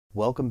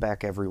Welcome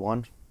back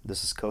everyone,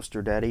 this is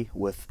Coaster Daddy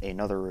with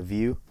another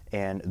review,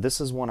 and this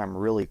is one I'm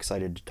really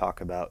excited to talk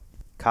about.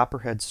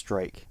 Copperhead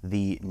Strike,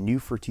 the new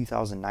for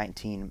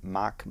 2019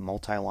 Mack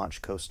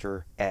multi-launch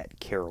coaster at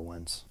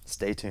Carowinds.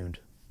 Stay tuned.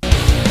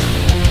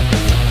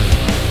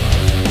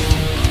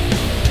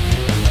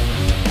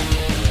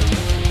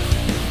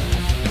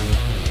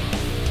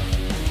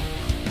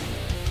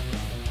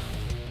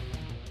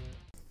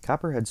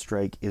 Copperhead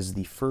Strike is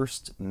the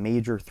first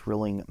major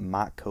thrilling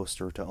Mack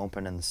coaster to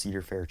open in the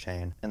Cedar Fair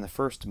chain, and the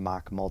first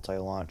Mack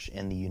multi-launch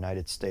in the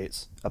United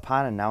States.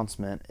 Upon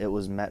announcement, it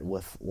was met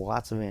with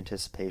lots of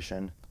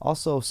anticipation,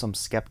 also some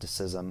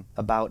skepticism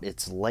about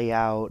its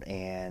layout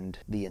and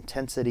the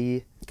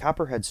intensity.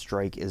 Copperhead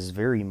Strike is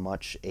very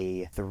much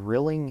a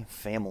thrilling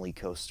family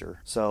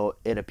coaster, so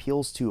it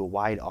appeals to a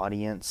wide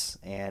audience,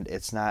 and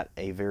it's not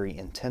a very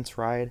intense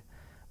ride,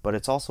 but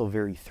it's also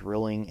very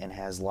thrilling and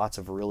has lots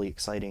of really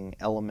exciting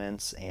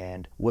elements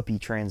and whippy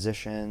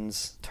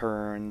transitions,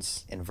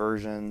 turns,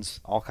 inversions,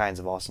 all kinds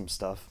of awesome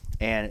stuff.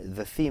 And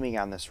the theming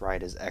on this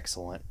ride is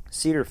excellent.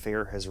 Cedar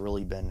Fair has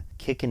really been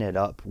kicking it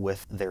up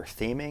with their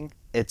theming.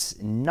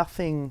 It's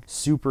nothing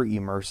super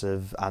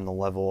immersive on the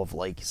level of,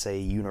 like, say,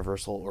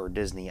 Universal or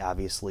Disney,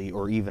 obviously,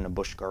 or even a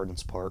Busch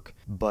Gardens park,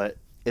 but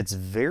it's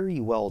very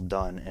well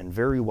done and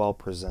very well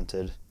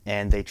presented,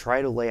 and they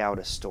try to lay out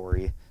a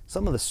story.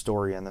 Some of the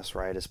story on this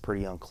ride is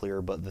pretty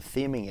unclear, but the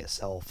theming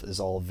itself is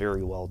all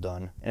very well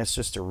done, and it's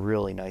just a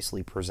really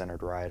nicely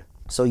presented ride.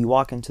 So you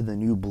walk into the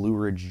new Blue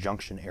Ridge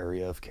Junction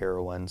area of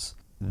Carowinds.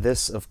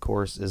 This, of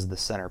course, is the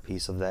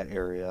centerpiece of that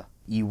area.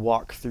 You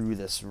walk through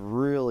this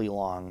really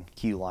long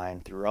queue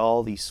line through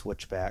all these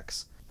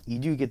switchbacks. You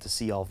do get to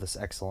see all this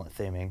excellent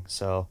theming,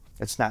 so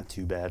it's not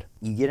too bad.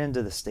 You get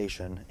into the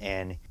station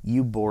and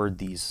you board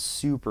these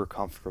super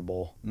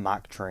comfortable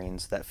Mack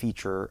trains that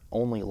feature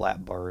only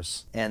lap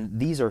bars, and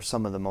these are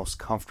some of the most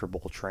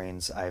comfortable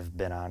trains I've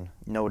been on,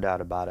 no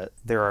doubt about it.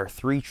 There are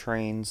 3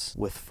 trains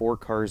with 4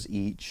 cars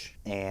each,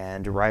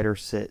 and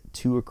riders sit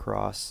 2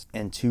 across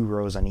and 2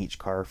 rows on each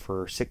car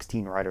for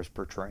 16 riders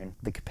per train.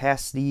 The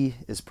capacity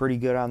is pretty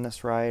good on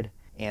this ride,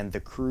 and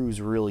the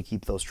crews really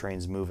keep those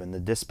trains moving. The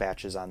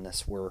dispatches on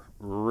this were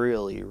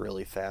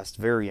really fast,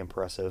 very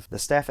impressive. The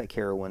staff at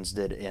Carowinds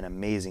did an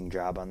amazing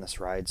job on this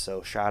ride,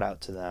 so shout out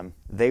to them.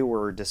 They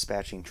were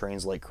dispatching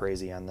trains like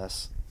crazy on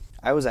this.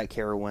 I was at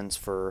Carowinds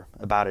for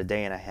about a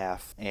day and a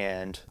half,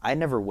 and I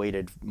never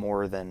waited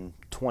more than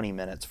 20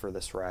 minutes for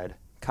this ride.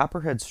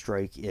 Copperhead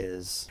Strike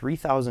is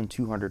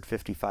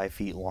 3,255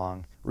 feet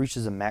long,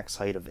 reaches a max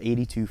height of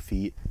 82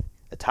 feet,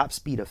 a top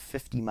speed of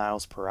 50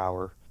 miles per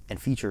hour,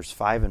 and features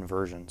 5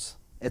 inversions.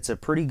 It's a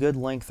pretty good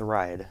length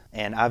ride,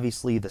 and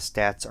obviously the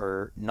stats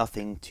are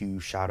nothing to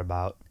shout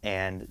about,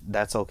 and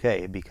that's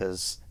okay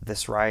because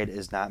this ride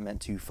is not meant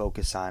to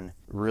focus on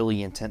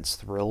really intense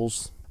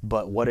thrills,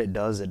 but what it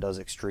does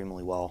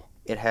extremely well.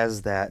 It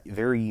has that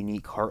very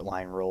unique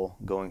heartline roll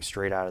going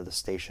straight out of the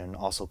station,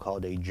 also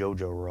called a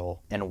JoJo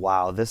roll, and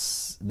wow,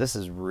 this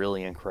is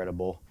really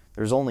incredible.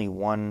 There's only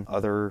one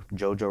other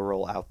JoJo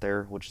roll out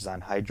there, which is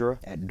on Hydra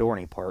at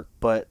Dorney Park,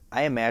 but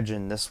I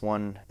imagine this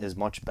one is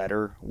much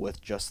better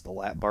with just the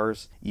lap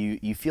bars.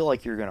 You feel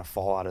like you're going to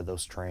fall out of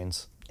those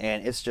trains,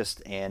 and it's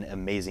just an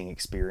amazing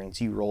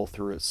experience. You roll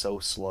through it so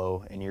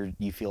slow, and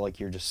you feel like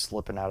you're just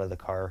slipping out of the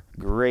car.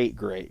 Great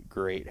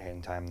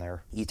hang time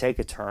there. You take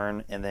a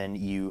turn, and then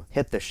you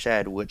hit the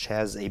shed, which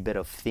has a bit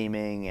of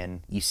theming,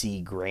 and you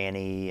see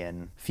Granny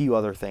and a few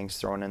other things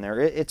thrown in there.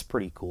 It's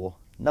pretty cool.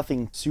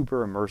 Nothing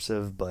super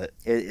immersive, but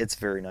it's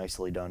very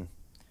nicely done.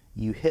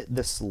 You hit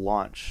this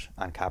launch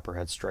on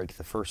Copperhead Strike,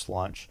 the first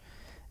launch,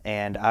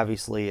 and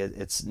obviously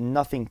it's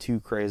nothing too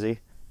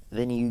crazy.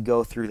 Then you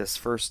go through this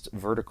first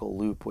vertical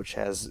loop, which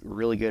has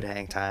really good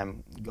hang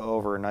time, go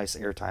over a nice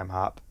airtime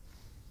hop.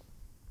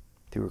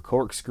 Through a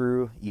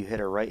corkscrew, you hit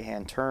a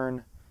right-hand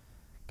turn,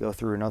 go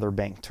through another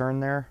bank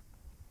turn there,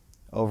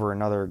 over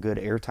another good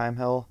airtime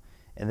hill,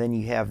 and then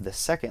you have the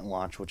second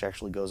launch, which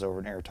actually goes over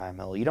an airtime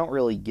hill. You don't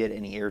really get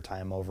any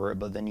airtime over it,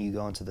 but then you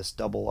go into this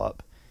double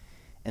up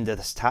into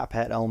this top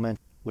hat element,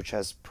 which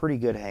has pretty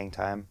good hang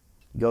time.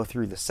 Go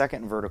through the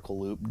second vertical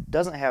loop.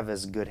 Doesn't have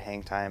as good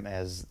hang time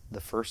as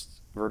the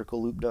first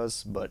vertical loop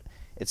does, but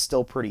it's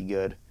still pretty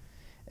good.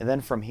 And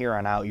then from here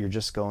on out, you're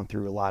just going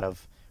through a lot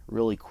of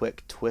really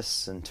quick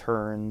twists and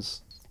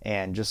turns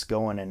and just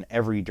going in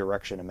every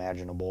direction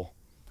imaginable.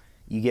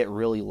 You get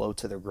really low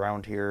to the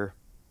ground here.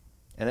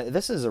 And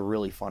this is a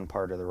really fun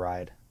part of the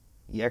ride.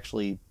 You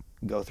actually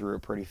go through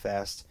it pretty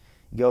fast.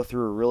 You go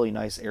through a really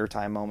nice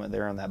airtime moment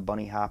there on that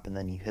bunny hop, and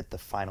then you hit the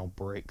final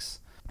brakes.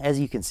 As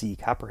you can see,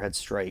 Copperhead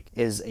Strike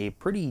is a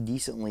pretty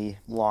decently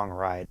long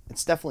ride.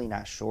 It's definitely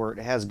not short.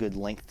 It has good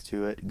length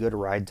to it, good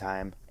ride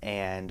time,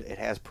 and it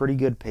has pretty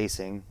good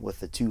pacing with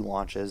the 2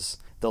 launches.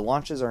 The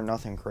launches are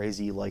nothing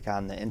crazy like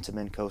on the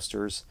Intamin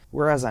coasters,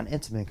 whereas on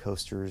Intamin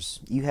coasters,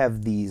 you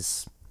have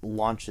these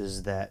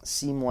launches that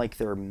seem like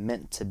they're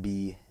meant to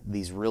be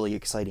these really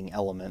exciting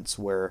elements,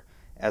 where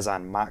as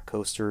on Mack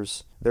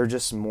coasters, they're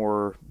just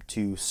more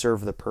to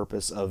serve the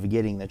purpose of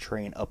getting the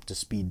train up to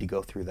speed to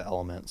go through the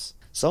elements.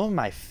 Some of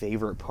my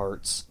favorite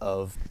parts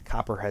of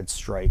Copperhead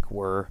Strike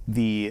were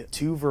the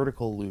 2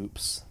 vertical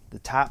loops, the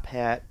top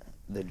hat,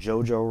 the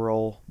JoJo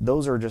roll.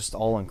 Those are just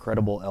all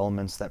incredible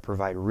elements that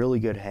provide really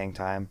good hang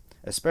time,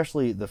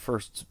 especially the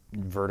first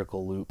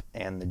vertical loop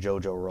and the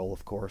JoJo roll,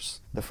 of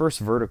course. The first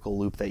vertical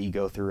loop that you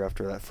go through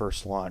after that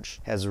first launch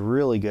has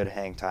really good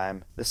hang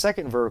time. The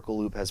second vertical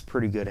loop has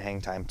pretty good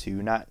hang time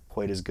too, not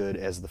quite as good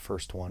as the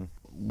first one.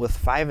 With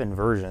 5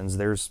 inversions,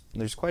 there's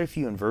quite a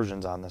few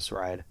inversions on this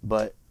ride,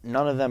 but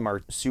none of them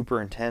are super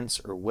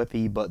intense or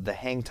whippy, but the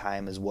hang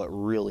time is what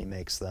really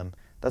makes them.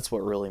 That's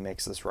what really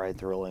makes this ride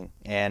thrilling,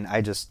 and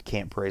I just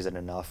can't praise it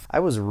enough.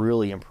 I was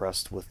really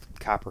impressed with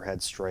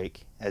Copperhead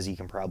Strike, as you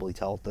can probably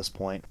tell at this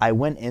point. I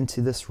went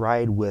into this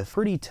ride with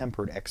pretty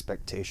tempered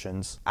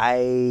expectations.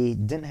 I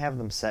didn't have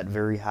them set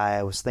very high.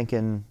 I was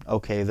thinking,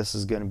 okay, this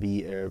is going to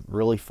be a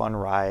really fun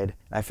ride.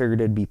 I figured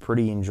it'd be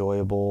pretty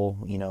enjoyable,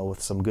 you know,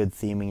 with some good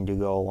theming to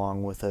go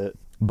along with it.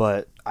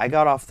 But I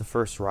got off the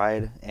first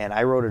ride, and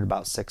I rode it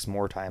about 6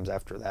 more times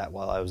after that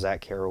while I was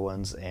at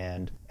Carowinds,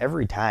 and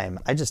every time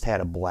I just had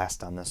a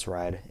blast on this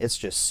ride. It's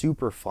just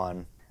super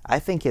fun. I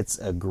think it's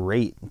a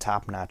great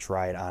top-notch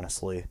ride,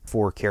 honestly,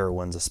 for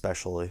Carowinds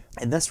especially.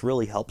 And this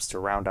really helps to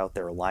round out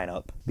their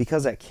lineup,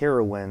 because at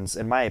Carowinds,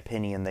 in my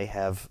opinion, they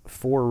have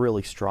 4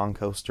 really strong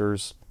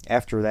coasters.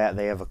 After that,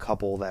 they have a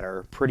couple that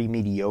are pretty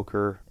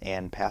mediocre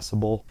and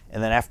passable.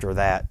 And then after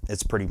that,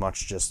 it's pretty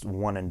much just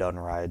one and done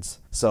rides.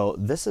 So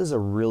this is a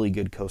really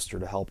good coaster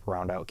to help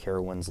round out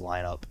Carowinds'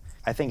 lineup.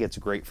 I think it's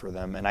great for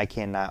them, and I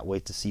cannot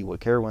wait to see what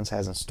Carowinds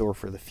has in store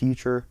for the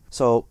future.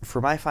 So for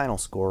my final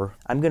score,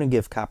 I'm going to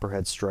give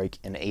Copperhead Strike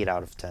an 8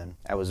 out of 10.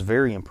 I was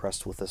very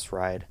impressed with this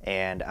ride,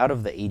 and out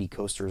of the 80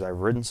 coasters I've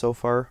ridden so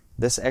far,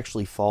 this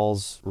actually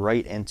falls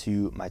right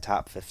into my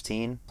top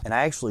 15, and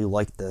I actually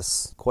like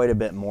this quite a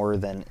bit more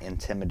than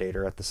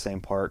Intimidator at the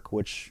same park,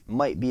 which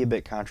might be a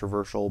bit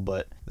controversial,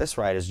 but this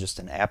ride is just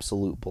an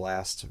absolute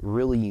blast,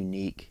 really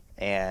unique.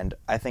 And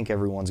I think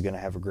everyone's going to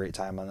have a great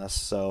time on this.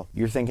 So if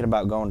you're thinking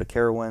about going to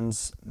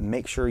Carowinds,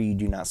 make sure you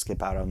do not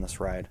skip out on this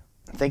ride.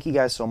 Thank you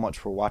guys so much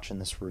for watching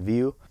this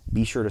review.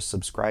 Be sure to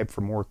subscribe for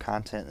more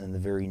content in the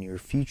very near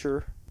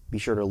future. Be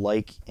sure to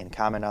like and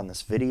comment on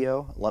this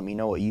video. Let me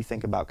know what you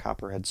think about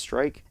Copperhead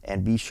Strike.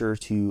 And be sure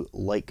to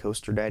like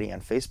Coaster Daddy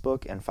on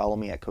Facebook and follow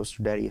me at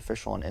Coaster Daddy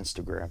Official on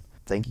Instagram.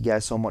 Thank you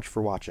guys so much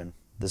for watching.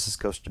 This is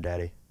Coaster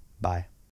Daddy. Bye.